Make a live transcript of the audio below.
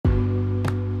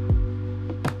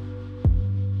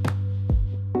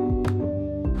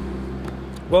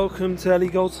Welcome to Ellie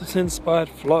Goldsmith's Inspired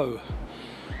Flow.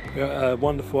 We're at a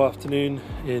wonderful afternoon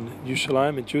in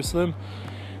Yerushalayim, in Jerusalem,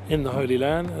 in the Holy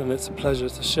Land, and it's a pleasure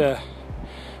to share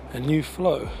a new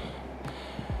flow.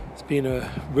 It's been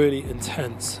a really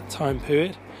intense time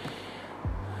period,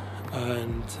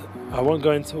 and I won't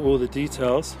go into all the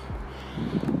details,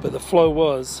 but the flow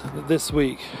was that this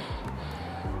week,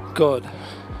 God,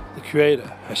 the Creator,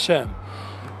 Hashem,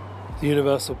 the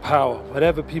universal power,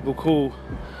 whatever people call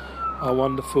our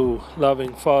wonderful,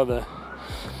 loving Father,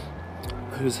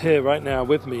 who's here right now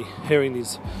with me, hearing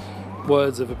these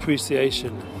words of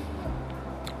appreciation,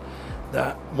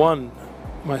 that my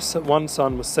one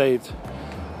son was saved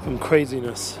from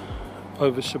craziness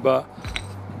over Shabbat,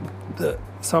 that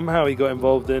somehow he got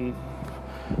involved in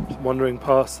wandering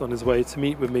past on his way to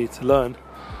meet with me to learn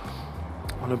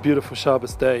on a beautiful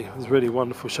Shabbos day. It was really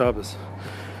wonderful Shabbos,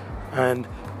 and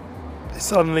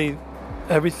suddenly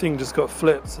everything just got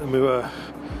flipped and we were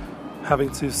having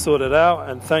to sort it out,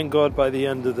 and thank God by the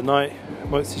end of the night,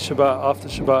 Motzi Shabbat, after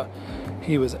Shabbat,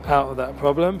 he was out of that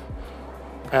problem,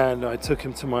 and I took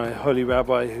him to my holy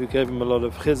rabbi, who gave him a lot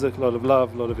of chizuk, a lot of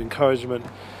love, a lot of encouragement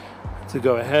to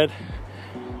go ahead.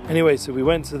 Anyway, so we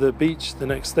went to the beach the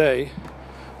next day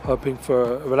hoping for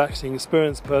a relaxing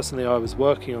experience. Personally, I was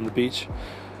working on the beach,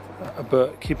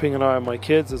 but keeping an eye on my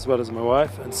kids as well as my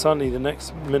wife, and suddenly the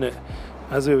next minute,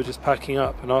 as we were just packing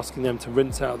up and asking them to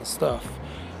rinse out the stuff,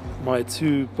 my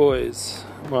two boys,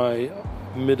 my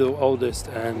middle oldest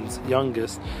and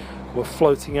youngest, were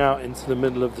floating out into the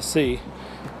middle of the sea,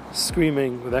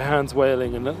 screaming with their hands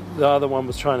wailing, and the other one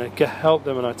was trying to help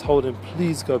them, and I told him,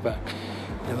 please go back.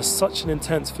 It was such an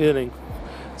intense feeling,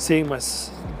 seeing my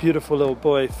beautiful little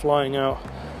boy flying out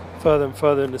further and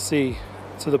further in the sea,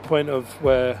 to the point of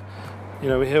where,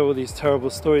 we hear all these terrible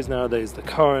stories nowadays, the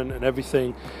current and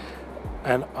everything.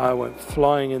 And I went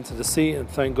flying into the sea, and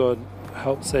thank God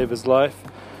helped save his life.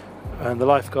 And the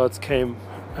lifeguards came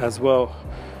as well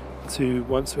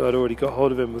once we had already got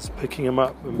hold of him, was picking him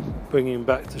up and bringing him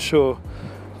back to shore.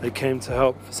 They came to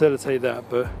help facilitate that.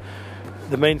 But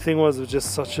the main thing was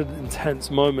just such an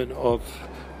intense moment of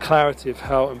clarity of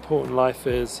how important life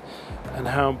is and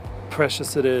how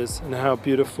precious it is and how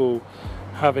beautiful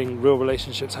having real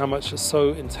relationships, how much is so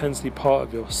intensely part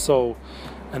of your soul,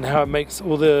 and how it makes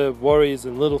all the worries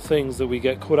and little things that we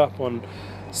get caught up on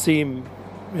seem,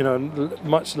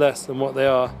 much less than what they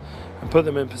are, and put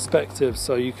them in perspective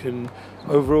so you can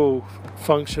overall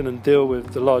function and deal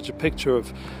with the larger picture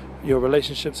of your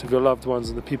relationships with your loved ones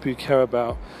and the people you care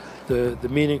about, the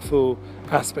meaningful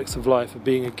aspects of life, of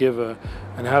being a giver,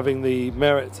 and having the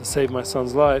merit to save my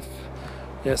son's life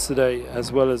yesterday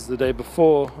as well as the day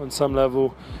before on some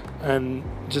level, and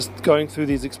just going through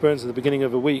these experiences at the beginning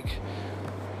of a week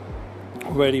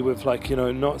already with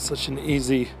not such an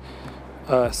easy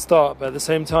start, but at the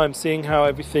same time seeing how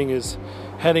everything is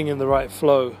heading in the right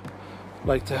flow,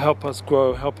 to help us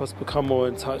grow, help us become more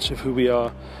in touch with who we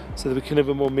are, so that we can live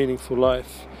a more meaningful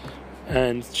life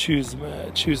and choose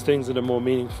things that are more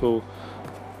meaningful,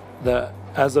 that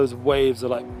as those waves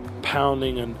are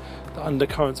pounding and the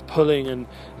undercurrents pulling, and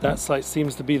that's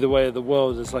seems to be the way of the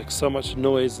world. There's so much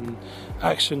noise and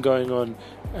action going on,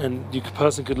 and a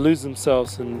person could lose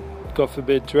themselves and, God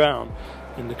forbid, drown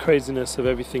in the craziness of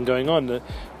everything going on.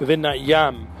 Within that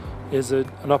yam is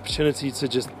an opportunity to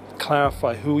just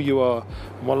clarify who you are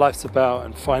and what life's about,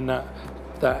 and find that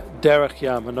derech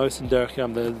yam, a nosen derech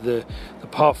yam, the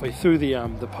pathway through the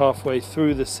yam, the pathway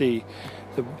through the sea.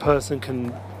 The person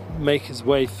can make his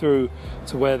way through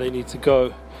to where they need to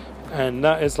go. And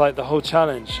that is the whole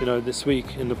challenge, this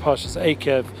week in the Parshas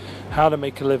Eikev, how to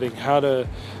make a living, how to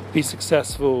be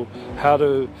successful, how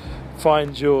to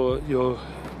find your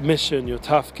mission, your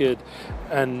tafkid,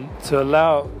 and to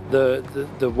allow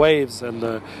the waves and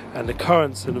the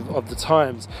currents of the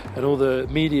times and all the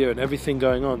media and everything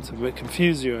going on to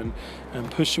confuse you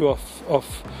and push you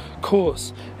off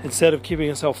course, instead of keeping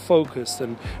yourself focused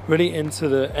and really into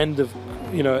the end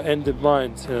of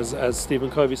mind, as Stephen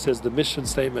Covey says, the mission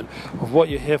statement of what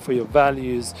you're here for, your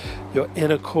values, your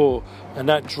inner core, and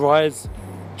that drives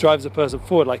a person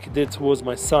forward, like it did towards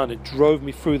my son. It drove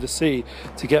me through the sea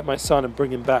to get my son and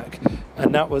bring him back,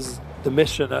 and that was the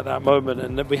mission at that moment.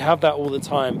 And we have that all the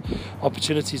time,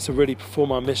 opportunities to really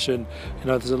perform our mission.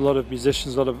 There's a lot of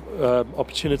musicians, a lot of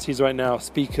opportunities right now,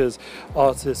 speakers,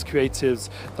 artists,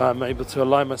 creatives that I'm able to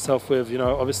align myself with,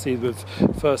 obviously with,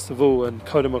 first of all, and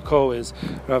Kodem Okol is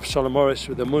Rav Shalom Morish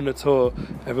with the Munah Tour.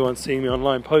 Everyone's seeing me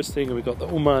online posting, and we've got the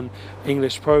Uman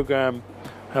English program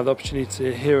have the opportunity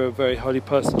to hear a very holy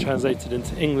person translated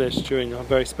into English during a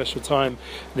very special time.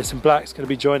 Nissim Black's going to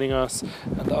be joining us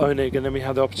at the Oneg, and then we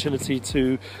have the opportunity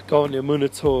to go on the Emunah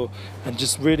tour and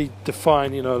just really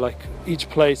define, like each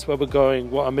place where we're going,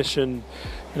 what our mission,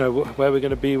 where we're going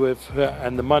to be with,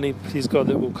 and the money, please God,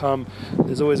 that will come.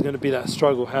 There's always going to be that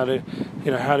struggle. How do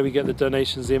we get the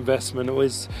donations, the investment?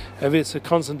 It's a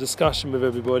constant discussion with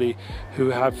everybody who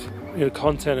have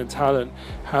content and talent.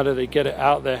 How do they get it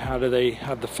out there? How do they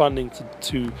have the funding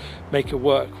to make it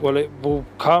work? Well, it will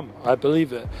come. I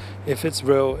believe it. If it's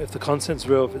real, if the content's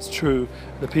real, if it's true,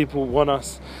 the people want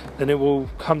us, then it will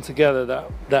come together.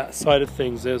 That side of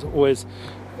things. There's always.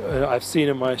 I've seen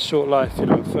in my short life,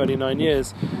 39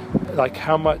 years, like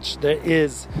how much there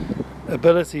is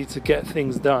ability to get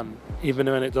things done, even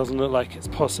when it doesn't look like it's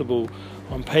possible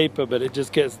on paper, but it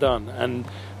just gets done. And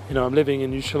I'm living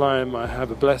in Yerushalayim. I have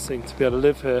a blessing to be able to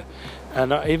live here,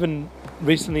 and even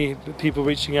recently, people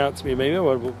reaching out to me,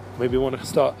 maybe want to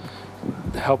start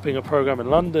helping a program in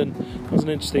London. It was an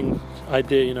interesting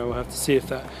idea. We'll have to see if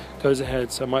that goes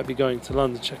ahead. So I might be going to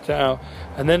London, check that out.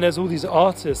 And then there's all these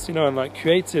artists, and like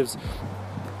creatives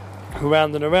who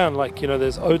round and around. Like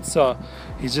there's Otsar.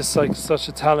 He's just like such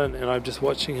a talent, and I'm just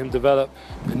watching him develop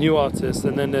a new artist.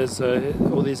 And then there's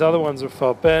all these other ones,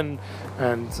 Rafal Ben,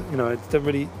 and I don't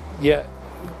really yet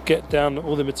get down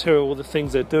all the material, all the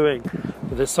things they're doing.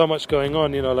 But there's so much going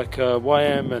on, like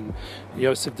YM and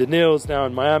Yosef Daniels now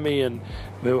in Miami, and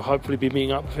we'll hopefully be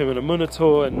meeting up with him in a Emunah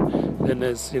tour. And then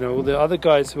there's all the other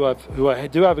guys who I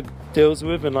do have deals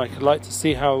with, and I'd like to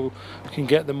see how I can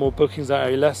get them more bookings at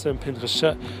Ari Lesser and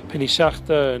Pini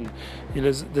Shachter, and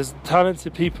there's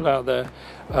talented people out there.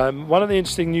 One of the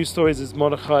interesting news stories is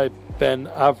Mordechai Ben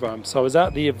Avram. So I was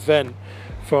at the event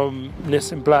from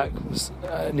Nissim Black's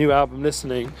new album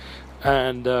Listening,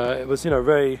 and it was a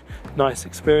very nice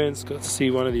experience. Got to see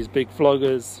one of these big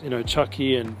vloggers,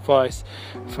 Chucky and Vice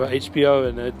for HBO,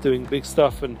 and they're doing big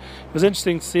stuff, and it was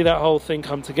interesting to see that whole thing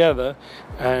come together.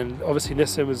 And obviously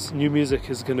Nissim's new music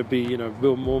is going to be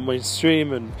real more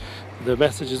mainstream, and the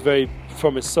message is very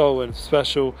from his soul and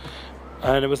special.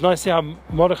 And it was nice to see how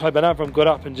Mordechai Ben Avram got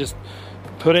up and just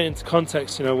put it into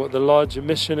context, what the larger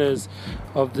mission is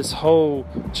of this whole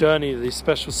journey, these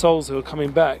special souls who are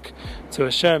coming back to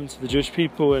Hashem, to the Jewish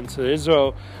people and to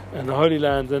Israel and the Holy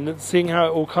Land, and seeing how it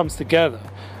all comes together,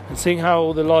 and seeing how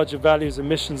all the larger values and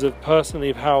missions of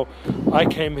how I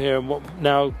came here, and what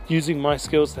now using my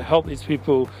skills to help these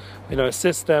people,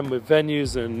 assist them with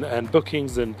venues and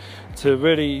bookings, and to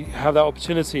really have that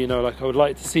opportunity. Like I would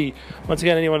like to see, once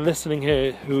again, anyone listening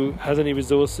here who has any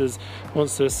resources,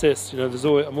 wants to assist.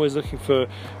 I'm always looking for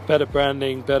better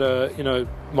branding, better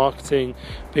marketing,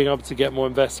 being able to get more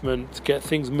investment, to get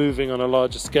things moving on a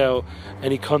larger scale.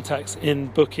 Any contacts in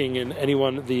booking in any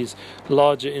one of these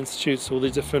larger institutes, all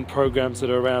these different programs that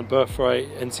are around, Birthright,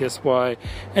 NCSY,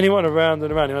 anyone around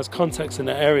and around who has contacts in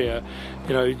the area.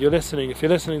 You're listening. If you're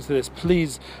listening to this,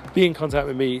 please be in contact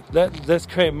with me. Let's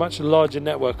create a much larger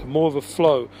network, more of a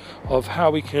flow of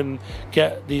how we can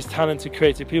get these talented,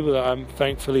 creative people that I'm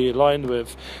thankfully aligned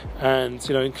with, and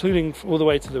including all the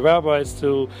way to the rabbis,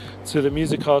 to the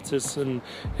music artists. And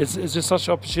it's just such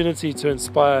an opportunity to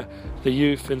inspire the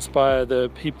youth, inspire the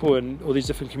people in all these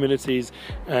different communities,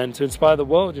 and to inspire the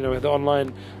world, with the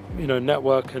online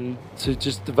network, and to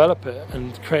just develop it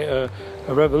and create a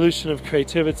revolution of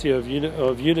creativity, of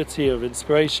unity, of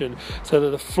inspiration, so that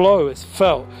the flow is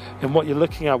felt in what you're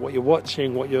looking at, what you're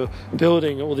watching, what you're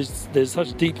building. There's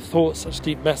such deep thoughts, such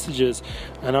deep messages,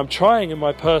 and I'm trying in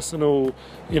my personal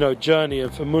journey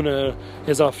of Emunah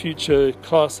is Our Future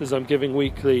classes I'm giving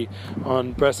weekly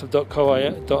on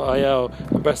breastofco.il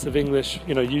and Breast of English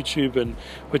YouTube, and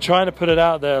we're trying to put it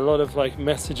out there, a lot of like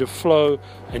message of flow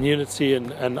and unity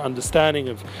and understanding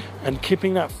of, and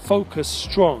keeping that focus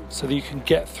strong so that you can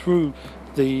get through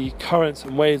the currents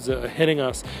and waves that are hitting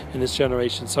us in this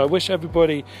generation. So I wish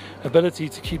everybody ability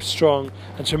to keep strong,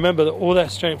 and to remember that all their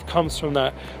strength comes from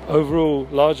that overall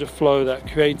larger flow,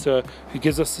 that creator who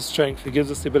gives us the strength, who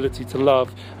gives us the ability to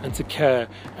love and to care,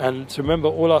 and to remember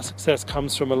all our success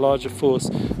comes from a larger force,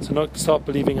 to not start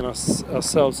believing in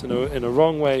ourselves in a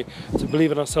wrong way, to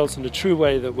believe in ourselves in a true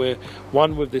way, that we're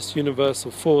one with this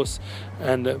universal force,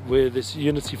 and that this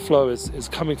unity flow is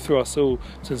coming through us all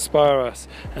to inspire us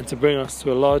and to bring us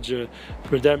to a larger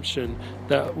redemption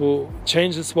that will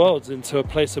change this world into a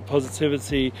place of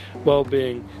positivity,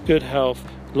 well-being, good health,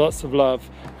 lots of love,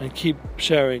 and keep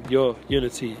sharing your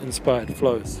unity-inspired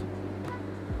flows.